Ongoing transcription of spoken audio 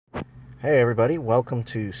Hey everybody, welcome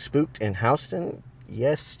to Spooked in Houston.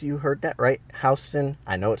 Yes, you heard that right, Houston.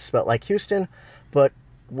 I know it's spelled like Houston, but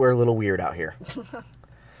we're a little weird out here.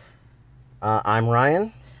 I'm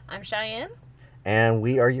Ryan, I'm Cheyenne. and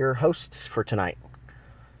we are your hosts for tonight.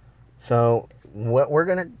 So, what we're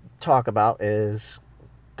going to talk about is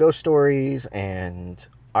ghost stories and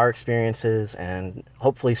our experiences, and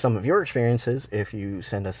hopefully some of your experiences if you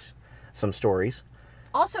send us some stories.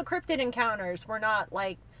 Also, cryptid encounters. We're not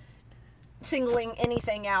singling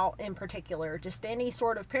anything out in particular. Just any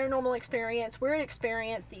sort of paranormal experience, weird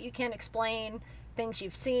experience that you can't explain, things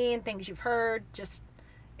you've seen, things you've heard. Just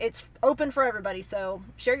it's open for everybody. So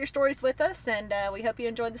share your stories with us, and we hope you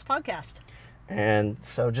enjoyed this podcast. And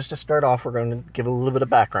so, just to start off, we're going to give a little bit of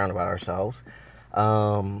background about ourselves.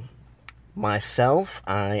 Myself,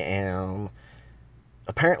 I am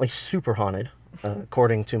apparently super haunted,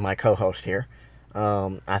 according to my co-host here.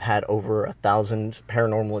 I've had over 1,000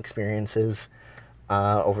 paranormal experiences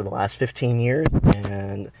over the last 15 years,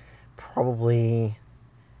 and probably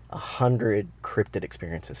 100 cryptid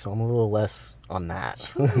experiences. So I'm a little less on that.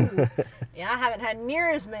 Yeah, I haven't had near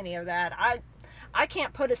as many of that. I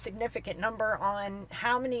can't put a significant number on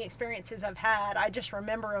how many experiences I've had. I just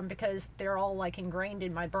remember them because they're all ingrained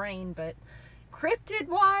in my brain. But cryptid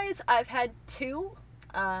wise, I've had two.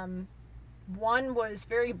 One was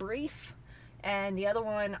very brief, and the other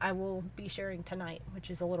one I will be sharing tonight,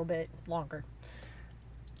 which is a little bit longer.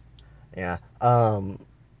 Yeah.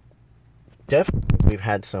 Definitely, we've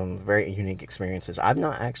had some very unique experiences. I've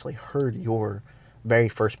not actually heard your very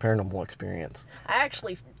first paranormal experience. I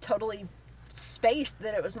actually totally spaced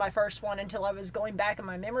that it was my first one until I was going back in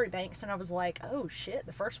my memory banks, and I was like, oh shit,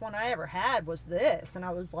 the first one I ever had was this. And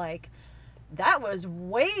I was like, that was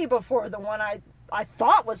way before the one I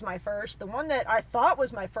thought was my first. The one that I thought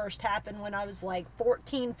was my first happened when I was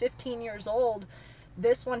 14, 15 years old.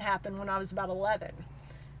 This one happened when I was about 11.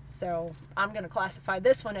 So I'm going to classify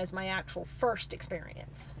this one as my actual first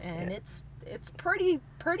experience. And Yeah. it's pretty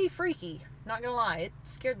freaky. Not going to lie. It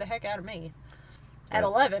scared the heck out of me. At Yeah.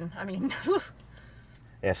 11, I mean.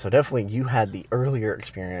 Yeah, so definitely you had the earlier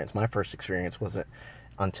experience. My first experience wasn't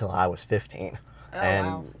until I was 15. Oh, And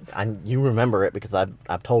wow. you remember it because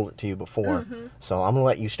I've told it to you before. Mm-hmm. So I'm going to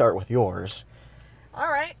let you start with yours. All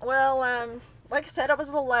right. Well, like I said, I was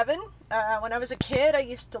 11. When I was a kid, I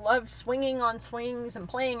used to love swinging on swings and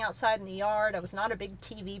playing outside in the yard. I was not a big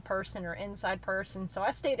TV person or inside person, so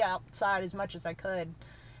I stayed outside as much as I could.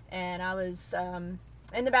 And I was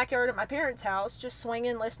in the backyard at my parents' house, just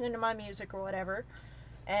swinging, listening to my music or whatever.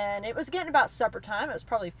 And it was getting about supper time. It was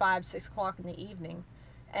probably 5, 6 o'clock in the evening.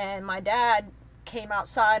 And my dad came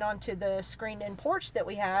outside onto the screened-in porch that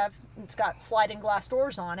we have. It's got sliding glass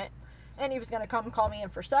doors on it. And he was going to come call me in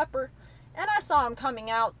for supper. And I saw him coming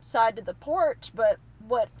outside to the porch, but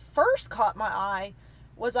what first caught my eye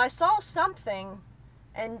was I saw something,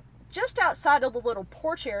 and just outside of the little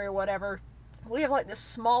porch area or whatever, we have this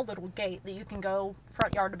small little gate that you can go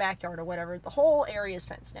front yard to backyard or whatever. The whole area is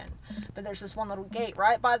fenced in. But there's this one little gate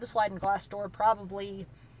right by the sliding glass door, probably,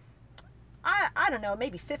 I don't know,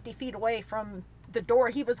 maybe 50 feet away from the door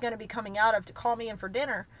he was going to be coming out of to call me in for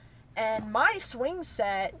dinner. And my swing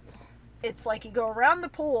set, it's like you go around the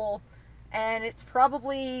pool, and it's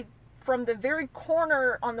probably from the very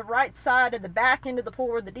corner on the right side of the back end of the pool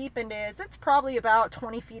where the deep end is, it's probably about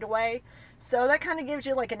 20 feet away. So that kind of gives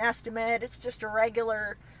you an estimate. It's just a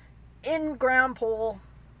regular in-ground pool.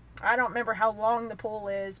 I don't remember how long the pool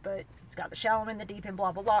is, but it's got the shallow end, the deep end,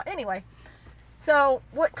 blah, blah, blah. Anyway, so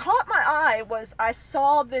what caught my eye was I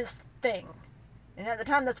saw this thing. And at the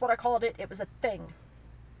time, that's what I called it. It was a thing.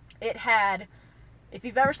 It had, if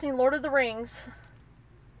you've ever seen Lord of the Rings,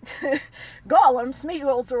 Gollum,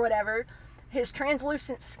 Smeagol's or whatever, his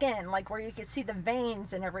translucent skin, where you could see the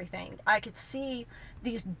veins and everything. I could see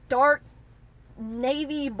these dark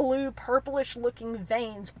navy blue purplish looking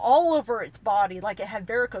veins all over its body, like it had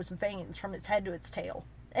varicose veins from its head to its tail.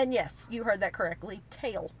 And yes, you heard that correctly,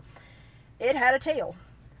 tail. It had a tail.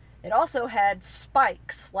 It also had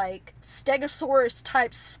spikes, like stegosaurus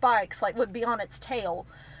type spikes, would be on its tail,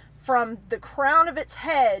 from the crown of its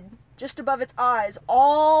head just above its eyes,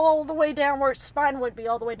 all the way down where its spine would be,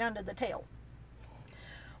 all the way down to the tail.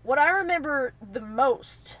 What I remember the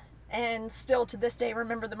most, and still to this day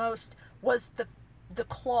remember the most, was the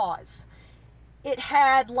claws. It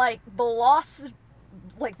had velociraptor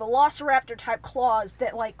type claws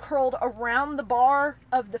that curled around the bar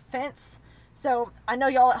of the fence. So I know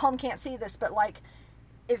y'all at home can't see this, but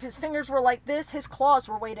if his fingers were like this, his claws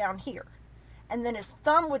were way down here. And then his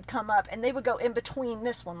thumb would come up, and they would go in between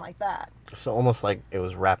this one like that. So almost like it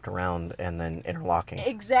was wrapped around and then interlocking.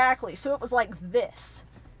 Exactly. So it was like this,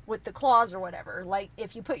 with the claws or whatever. Like,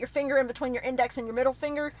 if you put your finger in between your index and your middle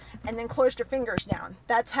finger and then closed your fingers down,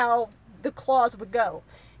 that's how the claws would go.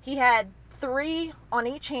 He had 3 on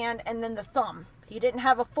each hand and then the thumb. He didn't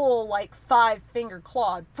have a full, like, 5-finger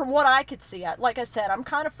claw, from what I could see. Like I said, I'm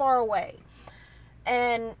kind of far away.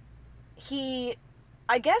 And he,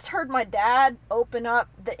 I guess, heard my dad open up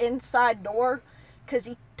the inside door, because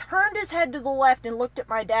he turned his head to the left and looked at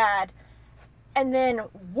my dad, and then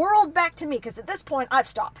whirled back to me, because at this point, I've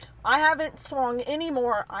stopped. I haven't swung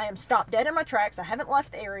anymore. I am stopped dead in my tracks. I haven't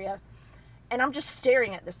left the area. And I'm just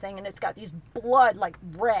staring at this thing, and it's got these blood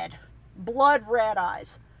red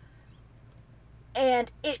eyes. And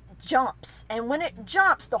it jumps. And when it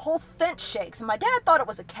jumps, the whole fence shakes. And my dad thought it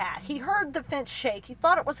was a cat. He heard the fence shake. He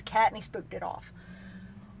thought it was a cat, and he spooked it off.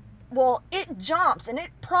 Well, it jumps, and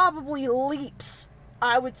it probably leaps,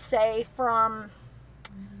 I would say, from...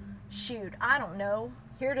 shoot, I don't know,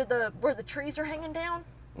 here to where the trees are hanging down,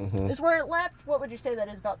 is where it left. What would you say that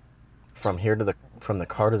is, about? From the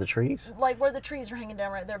car to the trees? Like where the trees are hanging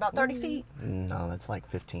down right there, about 30 feet? No, that's like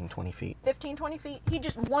 15, 20 feet. 15, 20 feet? He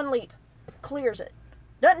just one leap, clears it.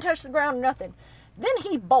 Doesn't touch the ground, nothing. Then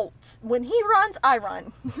he bolts. When he runs, I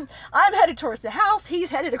run. I'm headed towards the house, he's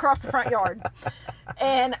headed across the front yard.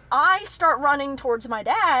 And I start running towards my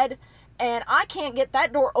dad, and I can't get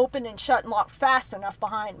that door open and shut and locked fast enough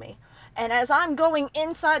behind me. And as I'm going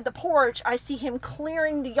inside the porch, I see him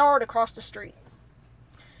clearing the yard across the street.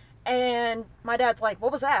 And my dad's like,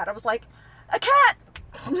 "What was that?" I was like, "A cat!"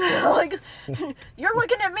 Like, you're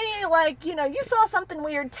looking at me like, you saw something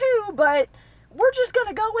weird too, but we're just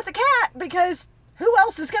gonna go with a cat, because who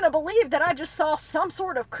else is gonna believe that I just saw some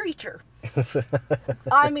sort of creature?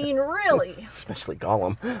 I mean, really. Especially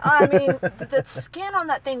Gollum. I mean, the skin on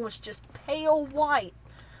that thing was just pale white.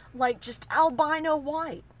 Like, just albino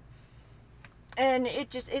white. And it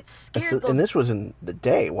scared And this was in the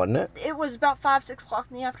day, wasn't it? It was about 5, 6 o'clock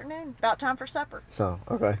in the afternoon. About time for supper. So,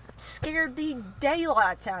 okay. Scared the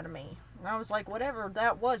daylights out of me. And I was like, whatever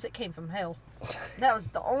that was, it came from hell. That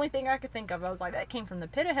was the only thing I could think of. I was like, that came from the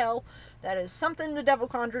pit of hell. That is something the devil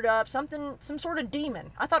conjured up. Some sort of demon.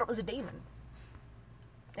 I thought it was a demon.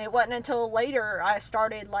 It wasn't until later I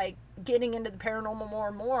started, like, getting into the paranormal more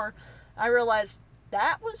and more, I realized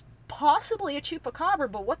that was possibly a chupacabra,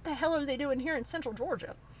 but what the hell are they doing here in central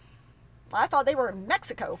Georgia? I thought they were in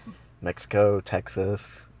Mexico. Mexico,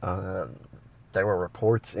 Texas. There were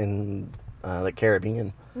reports in the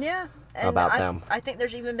Caribbean. Yeah. About them. I think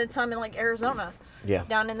there's even been some in, like, Arizona. Yeah.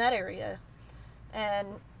 Down in that area. And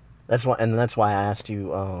that's why I asked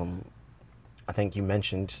you, I think you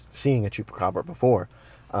mentioned seeing a chupacabra before.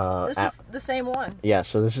 This is the same one. Yeah,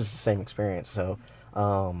 so this is the same experience. So,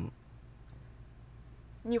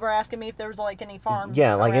 you were asking me if there was, like, any farms.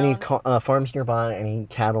 Yeah, like around. any farms nearby, any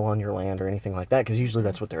cattle on your land or anything like that, because usually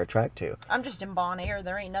that's what they're attracted to. I'm just in Bon Air.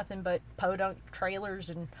 There ain't nothing but podunk trailers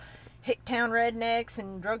and hick-town rednecks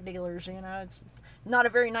and drug dealers, It's not a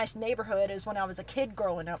very nice neighborhood as when I was a kid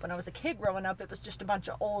growing up. When I was a kid growing up, it was just a bunch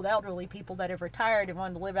of old elderly people that have retired and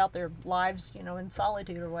wanted to live out their lives, in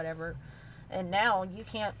solitude or whatever. And now you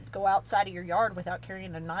can't go outside of your yard without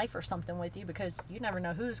carrying a knife or something with you, because you never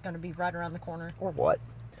know who's going to be right around the corner. Or what.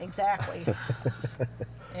 Exactly.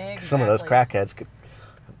 Exactly. Some of those crackheads could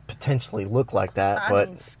potentially look like that, I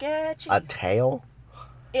mean, sketchy. A tail?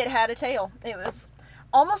 It had a tail. It was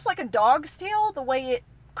almost like a dog's tail, the way it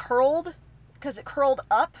curled, because it curled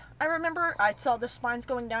up. I remember I saw the spines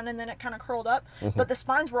going down and then it kind of curled up, but the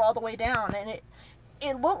spines were all the way down, and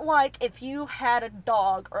it looked like if you had a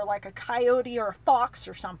dog or like a coyote or a fox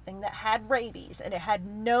or something that had rabies and it had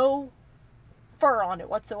no fur on it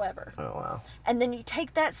whatsoever. Oh, wow. And then you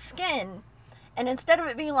take that skin, and instead of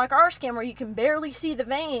it being like our skin where you can barely see the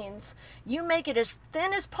veins, you make it as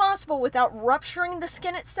thin as possible without rupturing the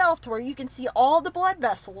skin itself to where you can see all the blood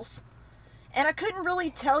vessels. And I couldn't really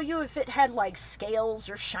tell you if it had like scales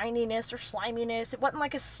or shininess or sliminess. It wasn't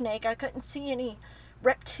like a snake. I couldn't see any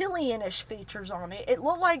reptilian-ish features on it. It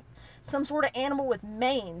looked like some sort of animal with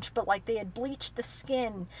mange, but like they had bleached the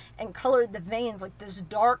skin and colored the veins like this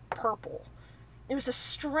dark purple. It was the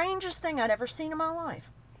strangest thing I'd ever seen in my life.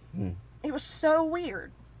 It was so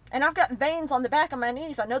weird. And I've got veins on the back of my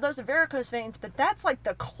knees. I know those are varicose veins, but that's like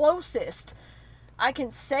the closest I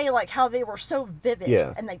can say, like, how they were so vivid.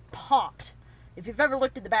 Yeah. And they popped. If you've ever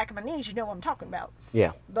looked at the back of my knees, you know what I'm talking about.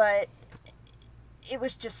 Yeah. But it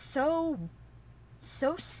was just so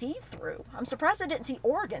see-through. I'm surprised I didn't see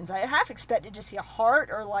organs. I half expected to see a heart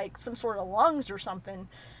or like some sort of lungs or something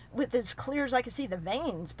with as clear as I could see the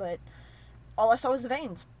veins, but all I saw was the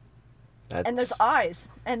veins. And those eyes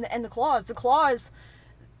and the claws. The claws,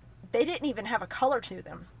 they didn't even have a color to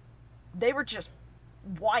them. They were just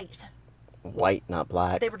white. White, not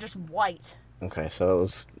black. They were just white. Okay, so it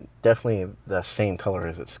was definitely the same color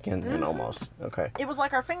as its skin then, almost. Okay. It was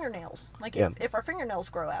like our fingernails. Like Yeah. if our fingernails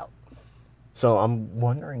grow out. So I'm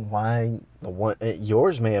wondering why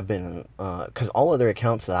yours may have been, because all other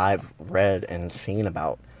accounts that I've read and seen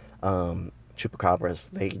about chupacabras,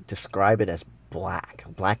 they describe it as black,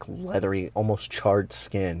 leathery, almost charred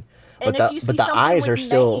skin. And But if you the see something eyes with are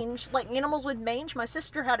still mange, like animals with mange, my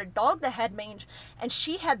sister had a dog that had mange, and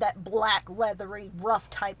she had that black, leathery, rough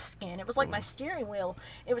type skin. It was like my steering wheel.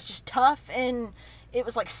 It was just tough, and it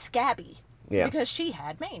was like scabby. Yeah. Because she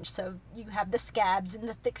had mange, so you have the scabs and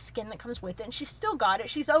the thick skin that comes with it, and she's still got it.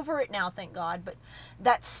 She's over it now, thank God, but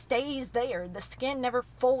that stays there. The skin never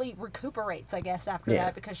fully recuperates, I guess, after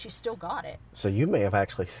that, because she's still got it. So you may have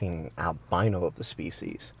actually seen albino of the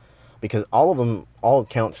species, because all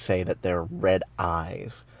accounts say that they're red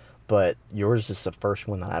eyes, but yours is the first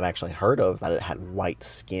one that I've actually heard of that it had white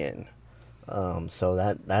skin. So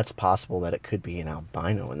that's possible that it could be an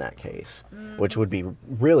albino in that case, which would be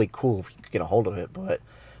really cool if you could get a hold of it. But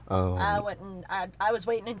I wouldn't. I was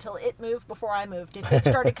waiting until it moved before I moved. If it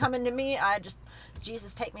started coming to me,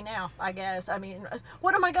 Jesus, take me now, I guess. I mean,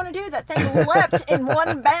 what am I going to do? That thing leapt in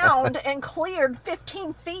one bound and cleared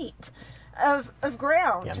 15 feet of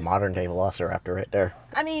ground. Yeah, modern day velociraptor right there.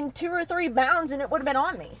 I mean, 2 or 3 bounds and it would have been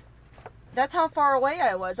on me. That's how far away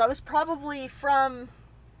I was. I was probably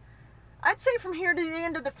I'd say from here to the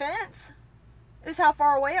end of the fence is how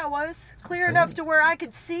far away I was. Clear enough to where I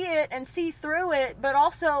could see it and see through it, but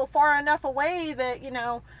also far enough away that,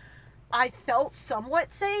 I felt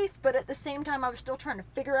somewhat safe, but at the same time I was still trying to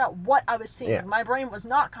figure out what I was seeing. Yeah. My brain was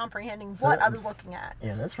not comprehending what I was looking at.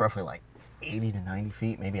 Yeah, that's roughly like 80 to 90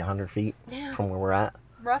 feet, maybe 100 feet from where we're at.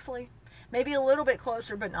 Roughly. Maybe a little bit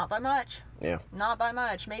closer, but not by much. Yeah. Not by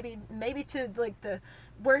much. Maybe to like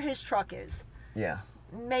where his truck is. Yeah.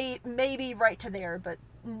 Maybe right to there, but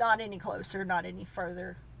not any closer, not any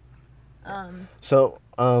further. So,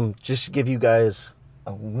 just to give you guys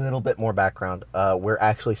a little bit more background, we're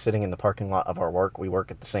actually sitting in the parking lot of our work. We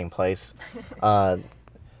work at the same place. I'm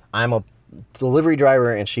a delivery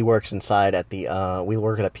driver, and she works inside at we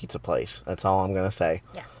work at a pizza place. That's all I'm gonna say.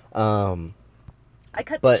 Yeah. I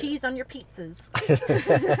cut the cheese on your pizzas.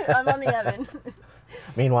 I'm on the oven.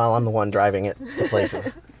 Meanwhile, I'm the one driving it to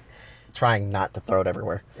places. Trying not to throw it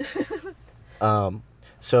everywhere.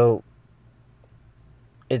 So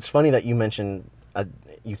it's funny that you mentioned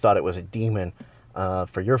you thought it was a demon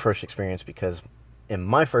for your first experience, because in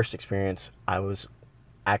my first experience I was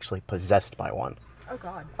actually possessed by one. Oh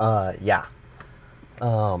God. Yeah.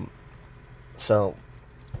 So.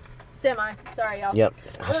 Semi. Sorry, y'all. Yep.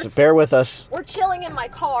 Bear with us. We're chilling in my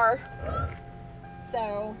car,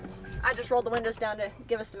 so I just rolled the windows down to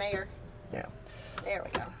give us some air. Yeah. There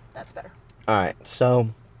we go. That's better. Alright, so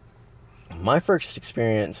my first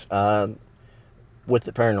experience with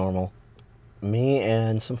the paranormal, me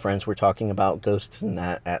and some friends were talking about ghosts and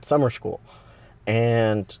that at summer school.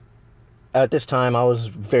 And at this time, I was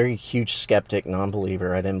a very huge skeptic,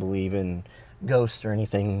 non-believer. I didn't believe in ghosts or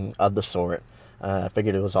anything of the sort. I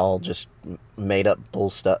figured it was all just made up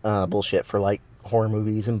bullshit for like horror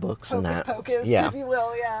movies and books. Hocus and that. Pocus, yeah. If you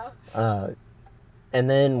will, yeah. And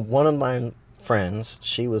then one of my friends,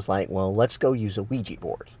 she was like, well, let's go use a Ouija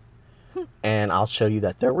board. And I'll show you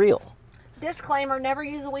that they're real. Disclaimer, never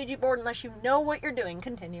use a Ouija board unless you know what you're doing.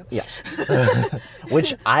 Continue. Yes.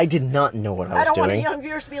 Which I did not know what I was doing. I don't want the young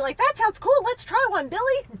viewers to be like, that sounds cool, let's try one, Billy.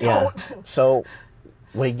 Don't. Yeah. So,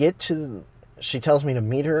 we get to, she tells me to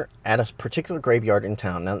meet her at a particular graveyard in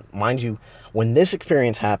town. Now, mind you, when this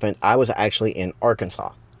experience happened, I was actually in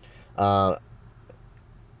Arkansas.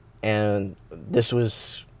 And this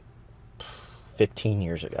was 15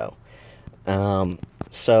 years ago.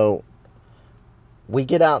 So we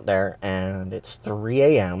get out there and it's 3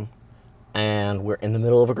 a.m. and we're in the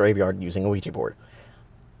middle of a graveyard using a Ouija board.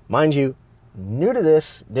 Mind you, new to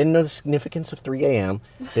this, didn't know the significance of 3 a.m.,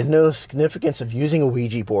 didn't know the significance of using a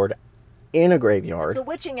Ouija board in a graveyard. It's a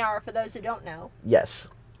witching hour for those who don't know. Yes.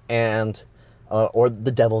 And, or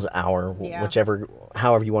the devil's hour, yeah.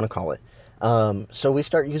 however you want to call it. So we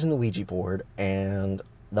start using the Ouija board, and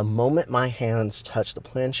the moment my hands touch the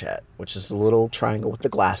planchette, which is the little triangle with the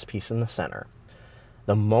glass piece in the center,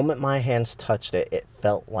 the moment my hands touched it, it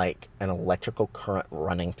felt like an electrical current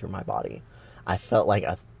running through my body. I felt like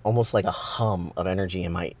almost like a hum of energy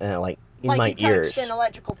in my my you ears. Touched an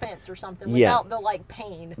electrical fence or something without the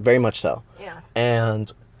pain. Very much so. Yeah.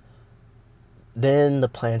 And then the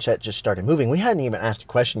planchette just started moving. We hadn't even asked a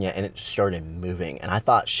question yet, and it just started moving. And I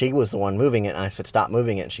thought she was the one moving it, and I said, "Stop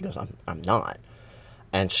moving it." And she goes, "I'm not."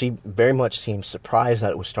 And she very much seemed surprised that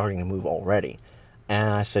it was starting to move already. And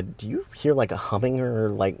I said, do you hear like a humming or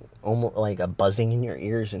like almost like a buzzing in your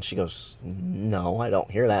ears? And she goes, no, I don't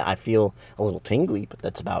hear that. I feel a little tingly, but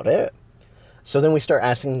that's about it. So then we start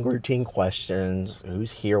asking routine questions. Who's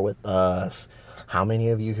here with us? How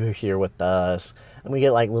many of you are here with us? And we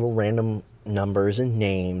get like little random numbers and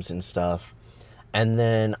names and stuff. And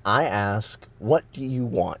then I ask, what do you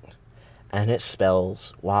want? And it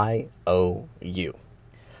spells Y-O-U.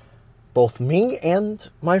 Both me and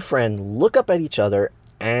my friend look up at each other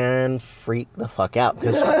and freak the fuck out.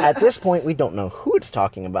 Because at this point, we don't know who it's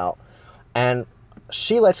talking about. And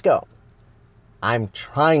she lets go. I'm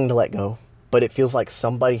trying to let go, but it feels like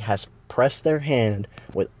somebody has pressed their hand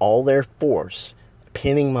with all their force,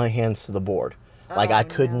 pinning my hands to the board. Like I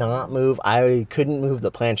could not move. I couldn't move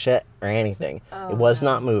the planchette or anything. It was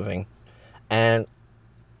not moving. And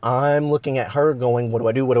I'm looking at her going, what do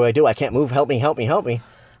I do? What do I do? I can't move. Help me, help me, help me.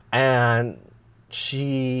 And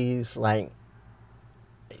she's like,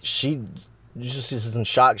 she just is in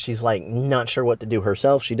shock. She's like, not sure what to do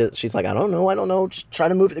herself. She's like, I don't know. Just try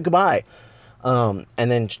to move it. Goodbye. And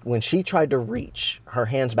then when she tried to reach her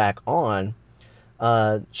hands back on,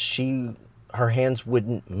 her hands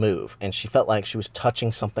wouldn't move. And she felt like she was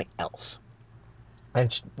touching something else.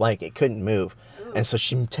 And like it couldn't move. Ooh. And so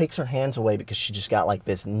she takes her hands away because she just got like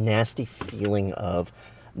this nasty feeling of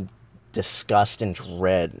disgust and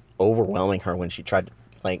dread overwhelming her when she tried to,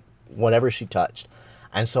 like, whatever she touched.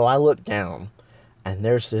 And so I look down, and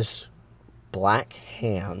there's this black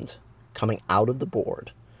hand coming out of the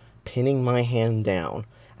board, pinning my hand down,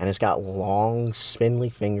 and it's got long, spindly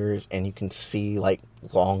fingers, and you can see, like,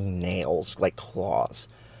 long nails, like claws,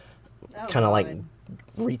 kind of like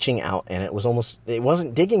reaching out, and it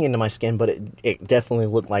wasn't digging into my skin, but it definitely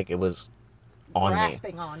looked like it was on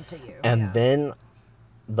grasping onto you. And then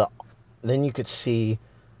then you could see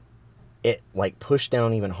it like push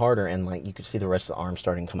down even harder, and like you could see the rest of the arm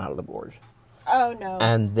starting to come out of the board. Oh no.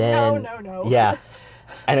 And then no. Yeah.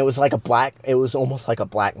 And it was almost like a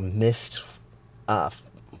black mist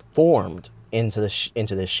formed into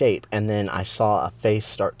this shape, and then I saw a face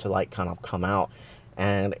start to like kind of come out,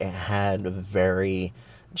 and it had very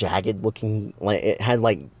jagged looking, like it had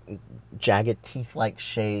like jagged teeth like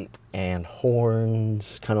shape and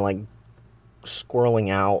horns kind of like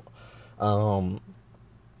swirling out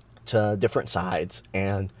to different sides,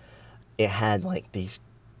 and it had like these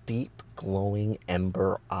deep glowing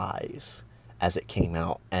ember eyes as it came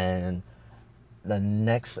out. And the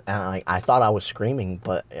next, I thought I was screaming,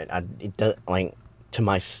 but it does, like, to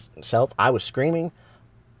myself I was screaming,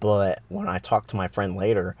 but when I talked to my friend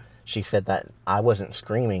later, she said that I wasn't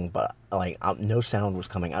screaming, but like no sound was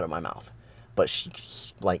coming out of my mouth, but she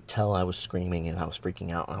like tell I was screaming and I was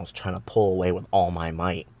freaking out and I was trying to pull away with all my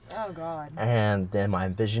might. Oh God. And then my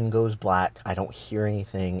vision goes black. I don't hear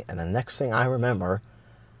anything, and the next thing I remember,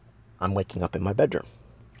 I'm waking up in my bedroom.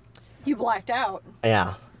 You blacked out.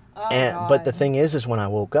 Yeah. Oh, God. But the thing is when I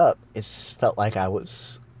woke up, it felt like I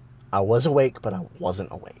was awake, but I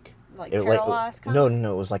wasn't awake. Like paralyzed? No,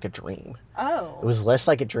 it was like a dream. Oh. It was less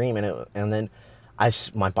like a dream, and then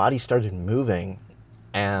my body started moving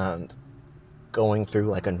and going through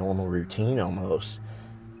like a normal routine almost,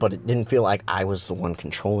 but it didn't feel like I was the one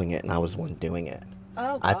controlling it and I was the one doing it.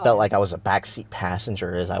 Oh, God. I felt like I was a backseat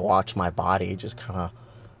passenger as I watched my body just kind of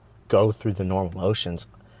go through the normal motions,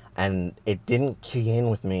 and it didn't key in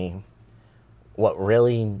with me what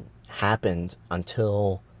really happened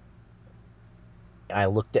until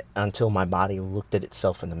my body looked at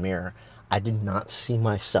itself in the mirror. I did not see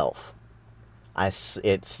myself.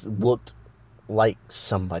 It looked like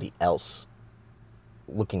somebody else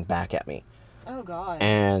looking back at me. Oh God.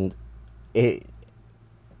 And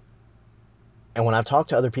when I've talked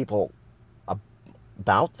to other people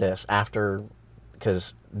about this after,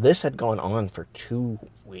 because this had gone on for 2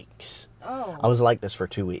 weeks. Oh. I was like this for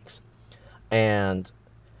 2 weeks. And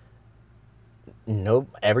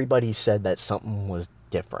everybody said that something was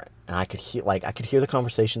different. And I could hear the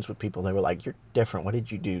conversations with people. They were like, "You're different. What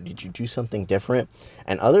did you do? Did you do something different?"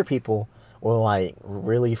 And other people were like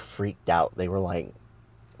really freaked out. They were like,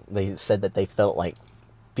 they said that they felt like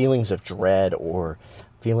feelings of dread or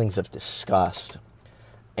feelings of disgust,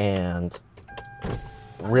 and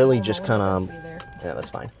really just kind of, yeah, that's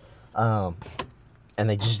fine. And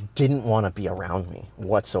they just didn't want to be around me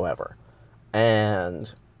whatsoever.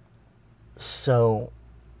 And so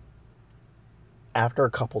after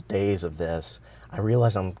a couple days of this, I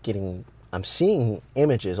realized I'm seeing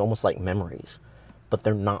images almost like memories, but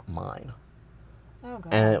they're not mine. Oh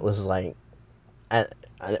God. And it was like,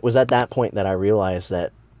 it was at that point that I realized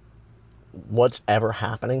that what's ever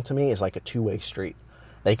happening to me is like a two-way street.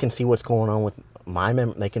 They can see what's going on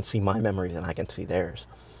they can see my memories and I can see theirs.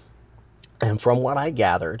 And from what I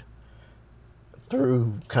gathered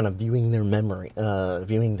through kind of viewing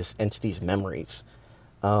viewing this entity's memories,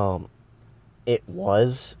 it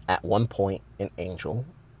was at one point an angel,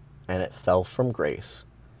 and it fell from grace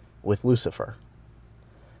with Lucifer.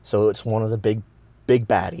 So it's one of the big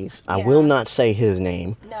baddies. I will not say his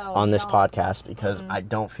name on this podcast because I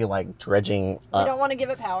don't feel like dredging up. We don't want to give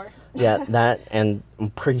it power. Yeah, that, and I'm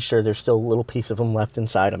pretty sure there's still a little piece of him left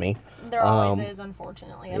inside of me. There always is,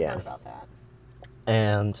 unfortunately. I've heard about that.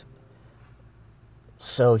 And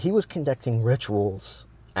so he was conducting rituals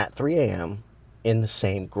at 3 a.m. in the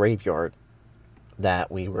same graveyard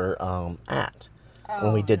that we were at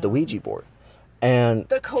when we did the Ouija board. And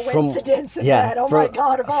the coincidence of that, my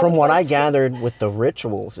God, of all from what I places. gathered with the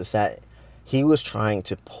rituals is that he was trying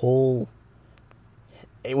to pull,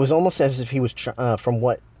 it was almost as if he was, from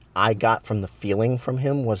what I got from the feeling from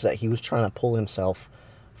him, was that he was trying to pull himself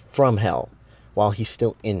from hell while he's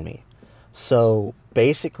still in me. So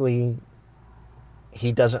basically,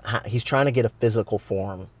 he's trying to get a physical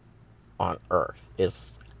form on Earth,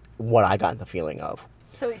 is what I got the feeling of.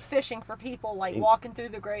 So he's fishing for people, like walking through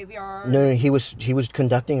the graveyard? No, he was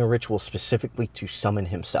conducting a ritual specifically to summon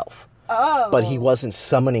himself. Oh. But he wasn't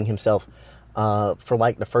summoning himself. For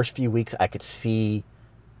like the first few weeks, I could see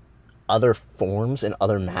other forms and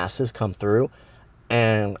other masses come through,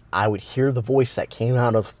 and I would hear the voice that came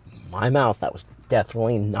out of my mouth, that was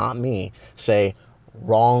definitely not me, say,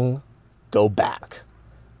 "Wrong, go back,"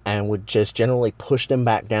 and would just generally push them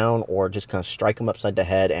back down or just kind of strike them upside the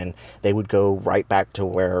head, and they would go right back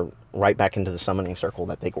into the summoning circle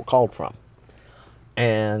that they were called from.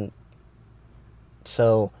 And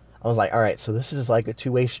so I was like, all right, so this is like a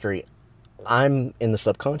two-way street. I'm in the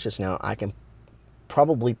subconscious now. I can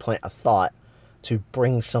probably plant a thought to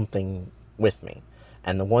bring something with me.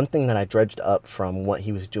 And the one thing that I dredged up from what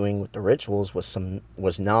he was doing with the rituals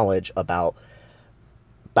was knowledge about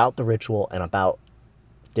the ritual and about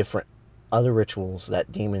different other rituals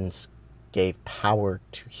that demons gave power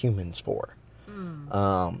to humans for.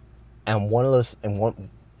 And one of those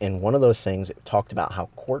things, it talked about how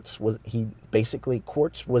quartz was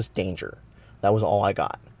danger. That was all I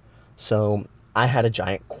got. So I had a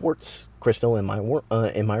giant quartz crystal in my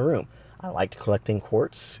room. I liked collecting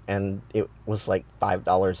quartz, and it was like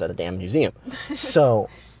 $5 at a damn museum. So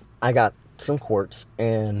I got some quartz,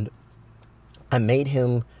 and I made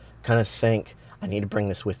him kind of think, I need to bring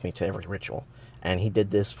this with me to every ritual. And he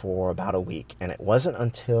did this for about a week. And it wasn't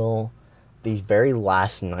until the very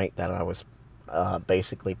last night that I was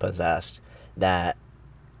basically possessed that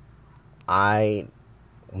I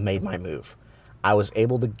made my move. I was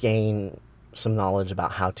able to gain some knowledge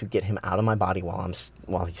about how to get him out of my body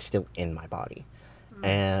while he's still in my body.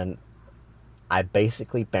 And I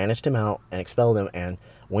basically banished him out and expelled him. And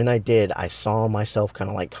when I did, I saw myself kind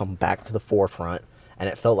of like come back to the forefront. And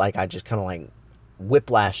it felt like I just kind of like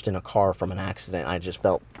whiplashed in a car from an accident. I just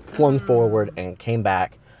felt flung forward and came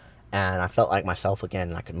back, and I felt like myself again,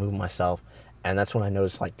 and I could move myself. And that's when I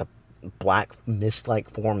noticed like the black mist-like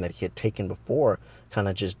form that he had taken before kind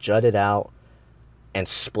of just jutted out and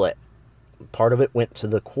split. Part of it went to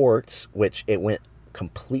the quartz, which it went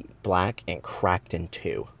complete black and cracked in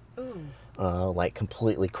two. Like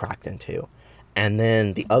completely cracked in two. And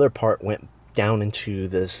then the other part went down into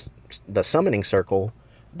the summoning circle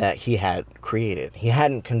that he had created. He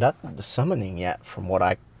hadn't conducted the summoning yet, from what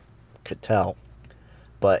I could tell,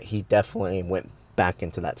 but he definitely went back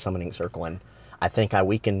into that summoning circle, and I think I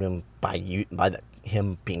weakened him by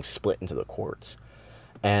him being split into the quartz.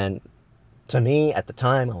 And to me, at the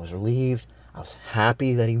time, I was relieved. I was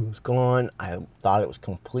happy that he was gone. I thought it was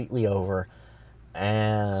completely over.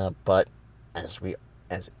 But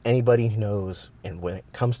as anybody knows, and when it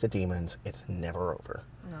comes to demons, it's never over.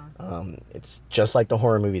 No. It's just like the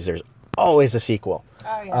horror movies. There's always a sequel.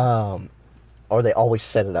 Oh, yeah. Or they always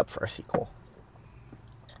set it up for a sequel.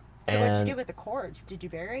 So what'd you do with the quartz? Did you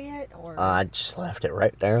bury it, or? I just left it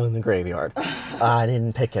right there in the graveyard. I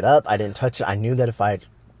didn't pick it up. I didn't touch it. I knew that if I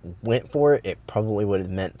went for it, it probably would have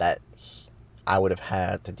meant that I would have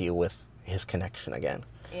had to deal with his connection again.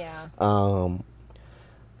 Yeah.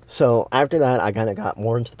 So after that, I kind of got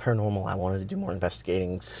more into the paranormal. I wanted to do more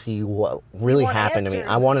investigating, see what really happened to me.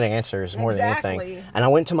 I wanted answers more than anything. And I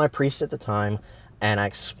went to my priest at the time, and I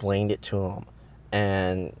explained it to him.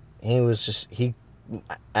 And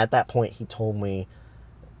at that point, he told me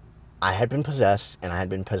I had been possessed, and I had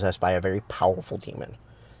been possessed by a very powerful demon.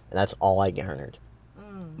 And that's all I garnered.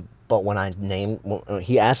 But when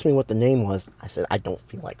he asked me what the name was, I said, I don't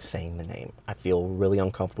feel like saying the name. I feel really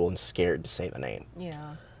uncomfortable and scared to say the name.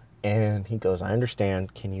 Yeah. And he goes, I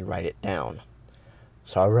understand. Can you write it down?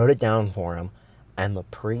 So I wrote it down for him, and the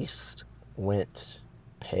priest went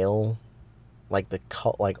pale, like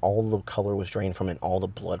like all the color was drained from him, all the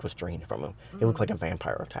blood was drained from him. It looked like a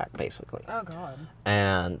vampire attack, basically. Oh, God.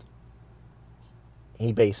 And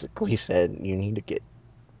he basically said, you need to get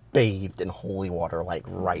bathed in holy water, like,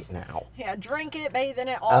 right now. Yeah, drink it, bathe in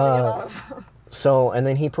it, all the above. So, and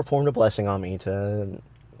then he performed a blessing on me to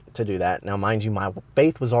do that. Now, mind you, my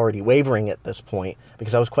faith was already wavering at this point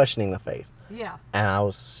because I was questioning the faith. Yeah.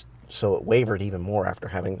 And so it wavered even more after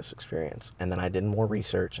having this experience. And then I did more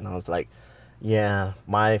research, and I was like, yeah,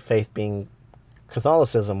 my faith being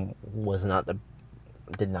Catholicism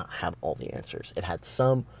did not have all the answers. It had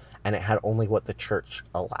some, and it had only what the church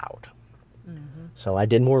allowed. Mm-hmm. So I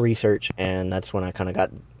did more research, and that's when I kind of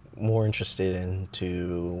got more interested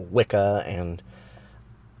into Wicca and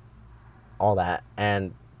all that.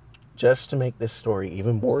 And just to make this story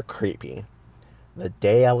even more creepy, the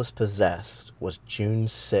day I was possessed was June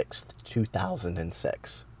 6th,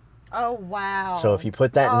 2006. Oh, wow. So if you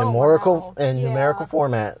put that in wow. numerical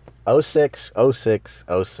format, 06, 06,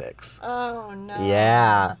 06. Oh, no.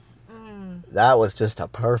 Yeah. That was just a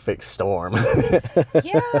perfect storm.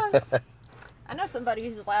 Yeah. I know somebody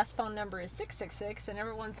whose last phone number is 666, and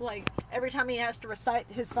everyone's like, every time he has to recite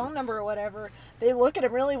his phone number or whatever, they look at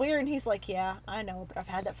him really weird, and he's like, yeah, I know, but I've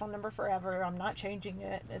had that phone number forever. I'm not changing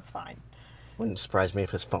it. It's fine. Wouldn't surprise me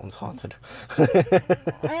if his phone's haunted.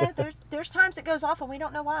 There's times it goes off and we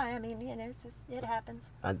don't know why. I mean, it happens.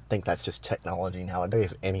 I think that's just technology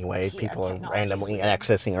nowadays anyway. Yeah, people are randomly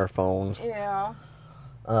accessing our phones. Yeah.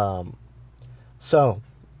 So,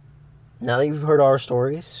 now that you've heard our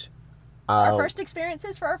stories... our first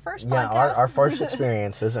experiences for our first podcast. Yeah, our first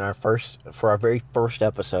experiences and for our very first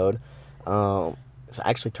episode. It's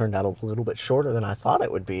actually turned out a little bit shorter than I thought it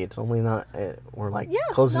would be. It's only we're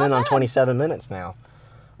closing in on 27 minutes now.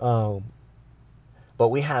 But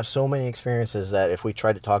we have so many experiences that if we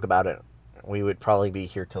tried to talk about it, we would probably be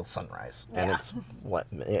here till sunrise. Yeah.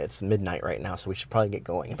 And it's midnight right now, so we should probably get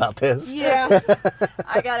going about this. Yeah.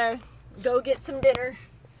 I gotta go get some dinner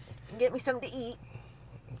and get me something to eat.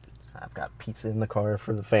 I've got pizza in the car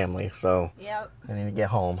for the family, so yep. I need to get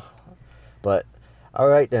home. But,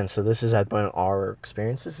 alright then, so this has been our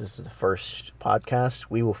experiences. This is the first podcast.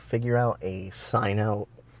 We will figure out a sign-out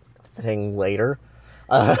thing later.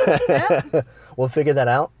 Yep. We'll figure that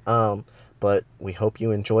out. But we hope you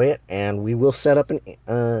enjoy it, and we will set up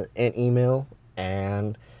an email,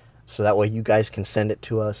 and so that way you guys can send it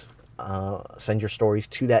to us. Send your stories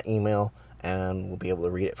to that email, and we'll be able to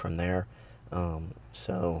read it from there.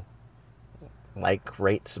 So... like,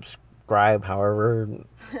 rate, subscribe, however,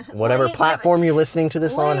 whatever platform you're listening to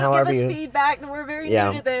this on, however give us feedback. We're very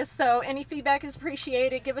new to this, so any feedback is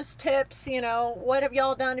appreciated. Give us tips, what have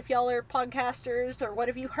y'all done if y'all are podcasters, or what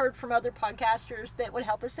have you heard from other podcasters that would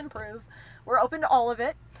help us improve. We're open to all of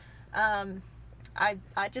it.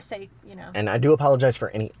 I just say, And I do apologize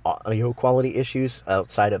for any audio quality issues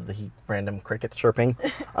outside of the random crickets chirping.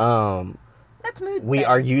 That's mood. We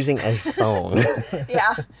are using a phone.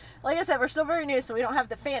 Yeah. Like I said, we're still very new, so we don't have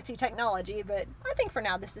the fancy technology, but I think for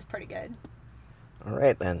now this is pretty good. All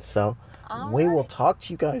right, then. So we will talk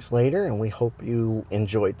to you guys later, and we hope you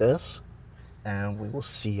enjoyed this, and we will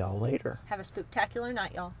see y'all later. Have a spooktacular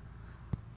night, y'all.